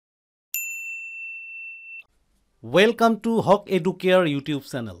Welcome to Hoque Educare YouTube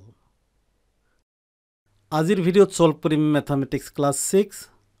channel. Azir video solve korim mathematics class 6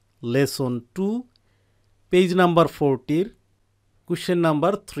 lesson 2 page number 40 question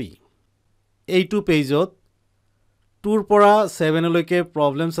number 3. A2 page 2 pora 7 loike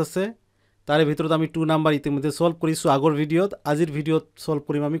problems ase tare bhitorot ami 2 number itimodhe solve korisu agor video azir video solve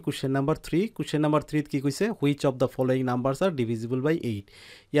korim ami question number 3 ki koise which of the following numbers are divisible by 8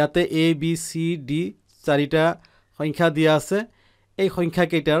 yate a b c d চাৰিটা সংখ্যা দিয়া আছে এই সংখ্যা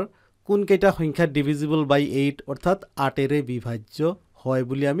কেইটাৰ কোন কেইটা সংখ্যা ডিভিজিবল বাই 8 অৰ্থাৎ 8 এৰে বিভাজ্য হয়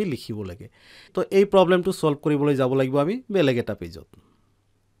বুলি আমি লিখিব লাগে তো এই প্ৰবলেমটো সলভ কৰিবলৈ যাব লাগিব আমি বেলেগ এটা পেজত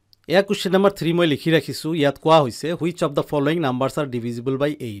এয়া কোৱেশ্চন নম্বৰ 3 মই লিখি ৰাখিছো ইয়াত কোৱা হৈছে which of the following numbers are divisible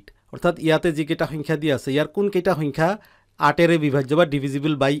by 8 অৰ্থাৎ ইয়াতে যি কেইটা সংখ্যা দিয়া আছে ইয়াৰ কোন কেইটা সংখ্যা 8 এৰে বিভাজ্য বা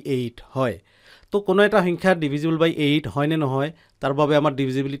ডিভিজিবল বাই 8 হয় তো কোনো এটা সংখ্যা ডিভিজিবল বাই 8 হয় নে নহয় তাৰ বাবে আমাৰ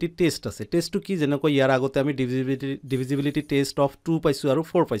ডিভিজিবিলিটি টেস্ট আছে টেস্টটো কি যেনেকৈ ইয়াৰ আগতে আমি ডিভিজিবিলিটি টেস্ট অফ 2 পাইছো আৰু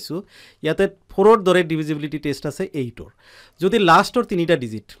 4 পাইছো ইয়াতে 4 ৰ দৰে ডিভিজিবিলিটি টেস্ট আছে 8 ৰ যদি লাষ্টৰ তিনিটা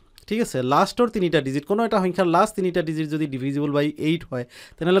ডিজিট ঠিক আছে লাষ্টৰ তিনিটা ডিজিট কোনো এটা সংখ্যাৰ লাষ্ট তিনিটা ডিজিট যদি ডিভিজিবল বাই 8 হয়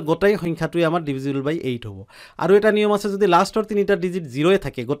তেনহলে গোটেই সংখ্যাটোই আমাৰ ডিভিজিবল বাই 8 হ'ব আৰু এটা নিয়ম আছে যদি লাষ্টৰ তিনিটা ডিজিট 0 এ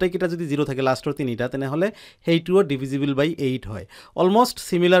থাকে গোটেই কিটা যদি 0 থাকে লাষ্টৰ তিনিটা তেনহলে হেইটোও ডিভিজিবল বাই 8 হয় almost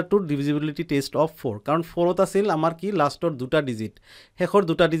সিমিলাৰ two divisibility test of 4 কাৰণ 4 ত আছিল আমাৰ কি লাষ্টৰ দুটা ডিজিট শেষৰ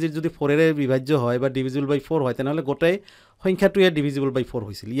দুটা ডিজিট যদি 4 এৰে বিভাজ্য হয় বা ডিভিজিবল বাই 4 হয় তেনহলে গোটেই সংখ্যাটোৱে ডিভিজিবল বাই 4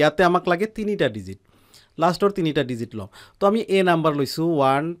 হৈছিল ইয়াতে আমাক লাগে তিনিটা ডিজিট লাষ্টৰ তিনিটা ডিজিট লম তো আমি এ নাম্বাৰ লৈছো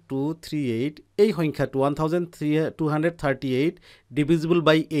 1238 এই সংখ্যাটো 1238 ডিভিজিবল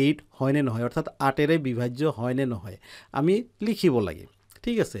বাই 8 হয় নে নহয় অৰ্থাৎ 8 এৰে বিভাজ্য হয় নে নহয় আমি লিখিব লাগে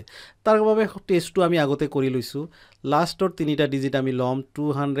ঠিক আছে তাৰ বাবে টেষ্টটো আমি আগতে কৰি লৈছো লাষ্টৰ তিনিটা ডিজিট আমি লম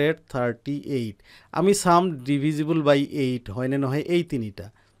 238 আমি সাম ডিভিজিবল বাই 8 হয় নে নহয় এই তিনিটা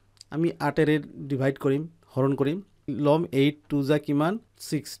আমি 8 এৰে ডিভাইড কৰিম হৰণ কৰিম লম 8 2 যা কিমান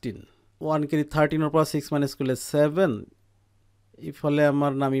 16 1 কেৰি 13 ৰ পৰা 6 মাইনাস কৰিলে 7 ইফালে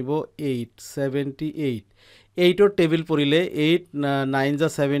আমাৰ নামিব 8 78 8 ৰ টেবিল পৰিলে 8 9 যা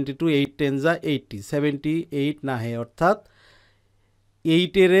 72 8 10 যা 80 78 নাহে অৰ্থাৎ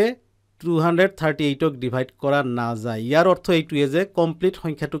 8 এৰে 238 ক ডিভাইড কৰা না যায় ইয়াৰ অৰ্থ এইটোৱে যে কমপ্লিট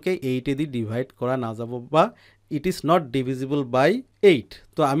সংখ্যাটোকে 8 এ দি ডিভাইড কৰা না যাব বা ইট ইজ নট ডিভিজিবল বাই 8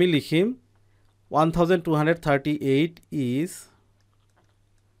 তো আমি লিখিম 1238 is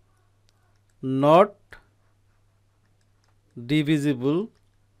not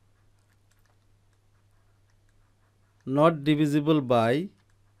divisible by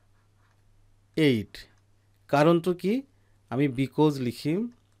 8 কারণটো কি আমি because লিখিম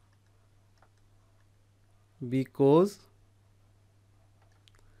because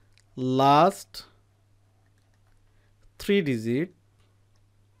last 3 digit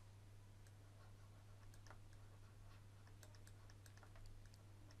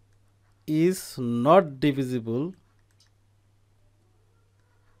is not divisible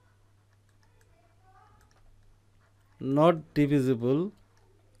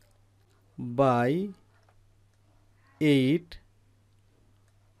by 8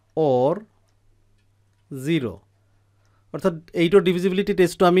 or 0 অর্থাৎ এইটোৰ ডিভিজিবিলিটি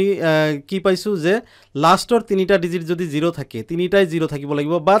টেষ্টটো আমি কি পাইছো যে লাষ্টৰ তিনিটা ডিজিট যদি 0 থাকে তিনিটাই 0 থাকিব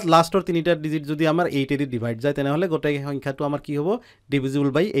লাগিব বাট লাষ্টৰ তিনিটা ডিজিট যদি আমাৰ 8 এদি ডিভাইড যায় তেনেহলে গোটেই সংখ্যাটো আমাৰ কি হ'ব ডিভিজিবল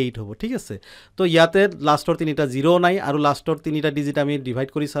বাই 8 হ'ব ঠিক আছে তো ইয়াতে লাষ্টৰ তিনিটা 0 নাই আৰু লাষ্টৰ তিনিটা ডিজিট আমি ডিভাইড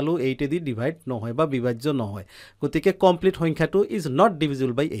কৰি চালো 8 এদি ডিভাইড নহয় বা বিভাজ্য নহয় গতিকে কমপ্লিট সংখ্যাটো ইজ নট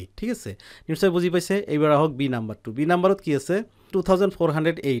ডিভিজিবল বাই 8 ঠিক আছে নিশ্চয় বুজি পাইছে এইবাৰ আহক বি নাম্বাৰটো বি নাম্বাৰত কি আছে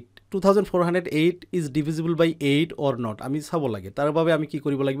 2408 is divisible by 8 or not আমি চাব লাগে তাৰ বাবে আমি কি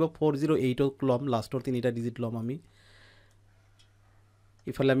কৰিব লাগিব 408 ক লম লাষ্টৰ তিনিটা ডিজিট লম আমি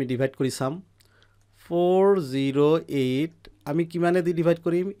ইফালে আমি ডিভাইড কৰি চাম 408 আমি কিমানে দি ডিভাইড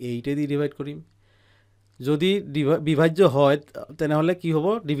কৰিম 8 এ দি ডিভাইড কৰিম যদি বিভাজ্য হয় তেনেহলে কি হ'ব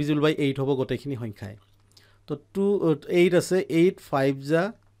ডিভিজিবল বাই 8 হ'ব গোটেইখিনি সংখ্যাই তো 8 আছে 8 5 যা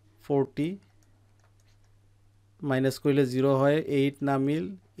 40 মাইনাস কৰিলে 0 হয় 8 নামিল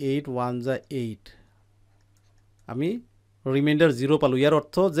 8 1 যা 8 আমি ৰিমাইন্ডাৰ 0 পালো ইয়াৰ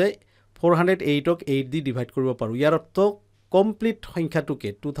অৰ্থ যে 408 ক 8 দি ডিভাইড কৰিব পাৰো ইয়াৰ অৰ্থ কমপ্লিট সংখ্যাটোকে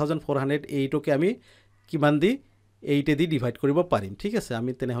 2408 কে আমি কিমান দি 8 এ দি ডিভাইড কৰিব পাৰিম ঠিক আছে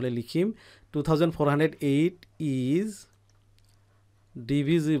আমি তেনেহলে লিখিম 2408 is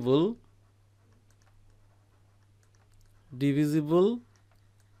divisible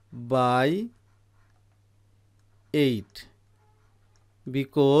by 8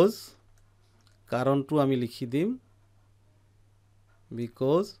 because কারণটো আমি লিখি দিম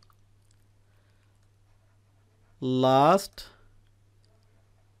because last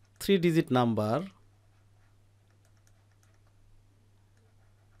 3 digit number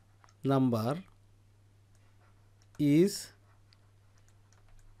number is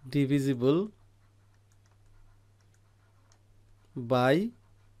divisible by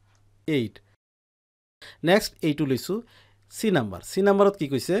 8 next এইটো লৈছো c নাম্বাৰত কি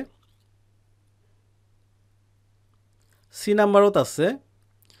কৈছে c নাম্বাৰত আছে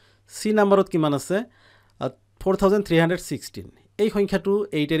c নাম্বাৰত কিমান আছে 4316 এই সংখ্যাটো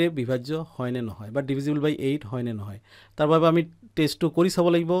 8 এৰে বিভাজ্য হয় নে নহয় বা ডিভিজিবল বাই 8 হয় নে নহয় তাৰ বাবে আমি টেষ্টটো কৰি চাব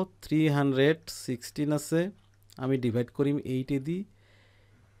লাগিব 316 আছে আমি ডিভাইড কৰিম 8 এ দি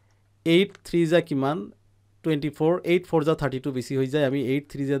 8 3 যা কিমান 24 8 4 যা 32 বেছি হৈ যায় আমি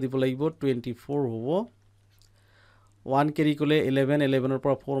 8 3 যা দিব লাগিব 24 হ'ব 1 কেৰি কৰিলে 11 11 ৰ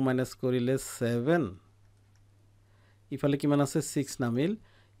পৰা 4 মাইনাস কৰিলে 7 ইফালে কিমান আছে 6 নামিল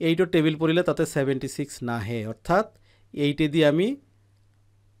 8 ৰ টেবিল পৰিলে তাতে 76 নাহে অৰ্থাৎ 8 এ দি আমি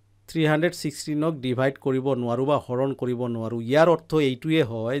 316 ক ডিভাইড কৰিব নোৱাৰো বা হৰণ কৰিব নোৱাৰো ইয়াৰ অৰ্থ এইটোৱে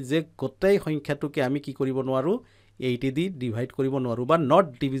হয় যে গোটেই সংখ্যাটোকে আমি কি কৰিব নোৱাৰো 8 এ দি ডিভাইড কৰিব নোৱাৰো বা not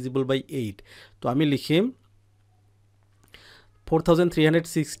divisible by 8 তো আমি লিখিম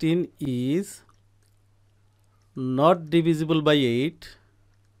 4316 is not divisible by 8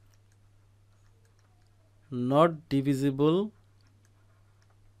 not divisible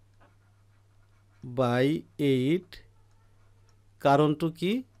by 8 কারণটো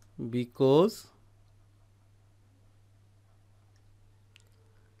কি because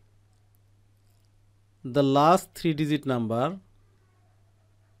the last 3 digit number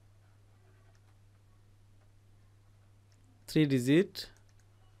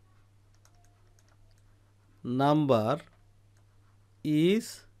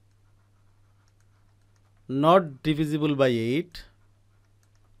is not divisible by 8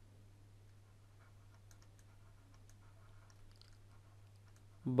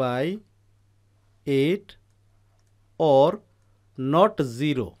 by 8 or not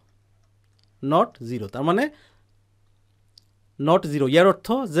 0 তার মানে not 0 ইয়ার অর্থ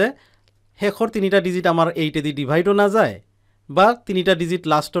যে শেষৰ তিনিটা ডিজিট আমাৰ 8 এ দি ডিভাইডও না যায় বা তিনিটা ডিজিট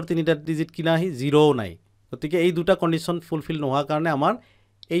লাষ্টৰ তিনিটা ডিজিট কিনা হি 0 নাই গতিকে এই দুটা কন্ডিশন ফুলফিল নোহোৱাৰ কাৰণে আমাৰ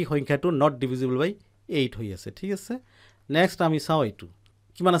এই সংখ্যাটো not divisible by 8 হৈ আছে ঠিক আছে নেক্সট আমি চাও এইটো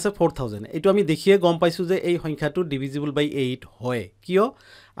কিমান আছে 4000 এইটো আমি দেখিয়ে গম পাইছো যে এই সংখ্যাটো divisible by 8 হয় কিয়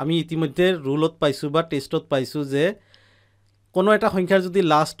আমি ইতিমধ্যে ৰুলত পাইছো বা টেষ্টত পাইছো যে কোনো এটা সংখ্যাৰ যদি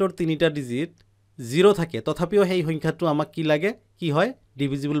লাষ্টৰ তিনিটা ডিজিট 0 থাকে তথাপিও সেই সংখ্যাটো আমাক কি লাগে কি হয়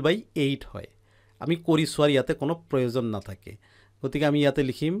divisible by 8 হয় আমি কৰি সোৱাৰ ইয়াতে কোনো প্ৰয়োজন নাথাকে গতিকে আমি ইয়াতে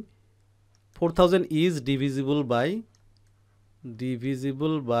লিখিম 4000 is divisible by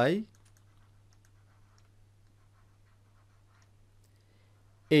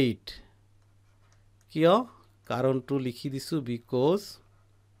 8 কিয় কাৰণটো লিখি দিছো because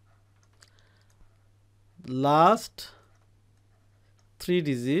last 3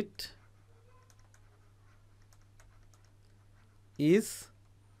 digit is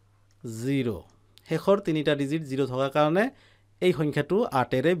 0 শেষৰ তিনিটা ডিজিট 0 থকাৰ কাৰণে এই সংখ্যাটো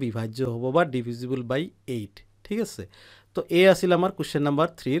 8 এৰে বিভাজ্য হ'ব বা divisible by 8 ঠিক আছে তো এই আছিল আমাৰ কোৱেশ্চন নম্বৰ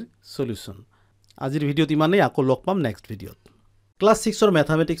 3 ৰ সলিউশন আজিৰ ভিডিওত ইমানেই আকৌ লগ পাম নেক্সট ভিডিওত ক্লাস 6 ৰ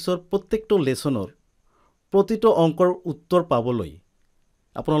ম্যাথমেটিক্সৰ প্ৰত্যেকটো লেসনৰ প্ৰতিটো অংকৰ উত্তৰ পাবলৈ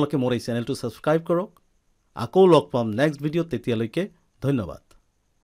আপোনালোকে মোৰ এই চেনেলটো সাবস্ক্ৰাইব কৰক আকৌ লগ পাম নেক্সট ভিডিওত তেতিয়ালৈকে ধন্যবাদ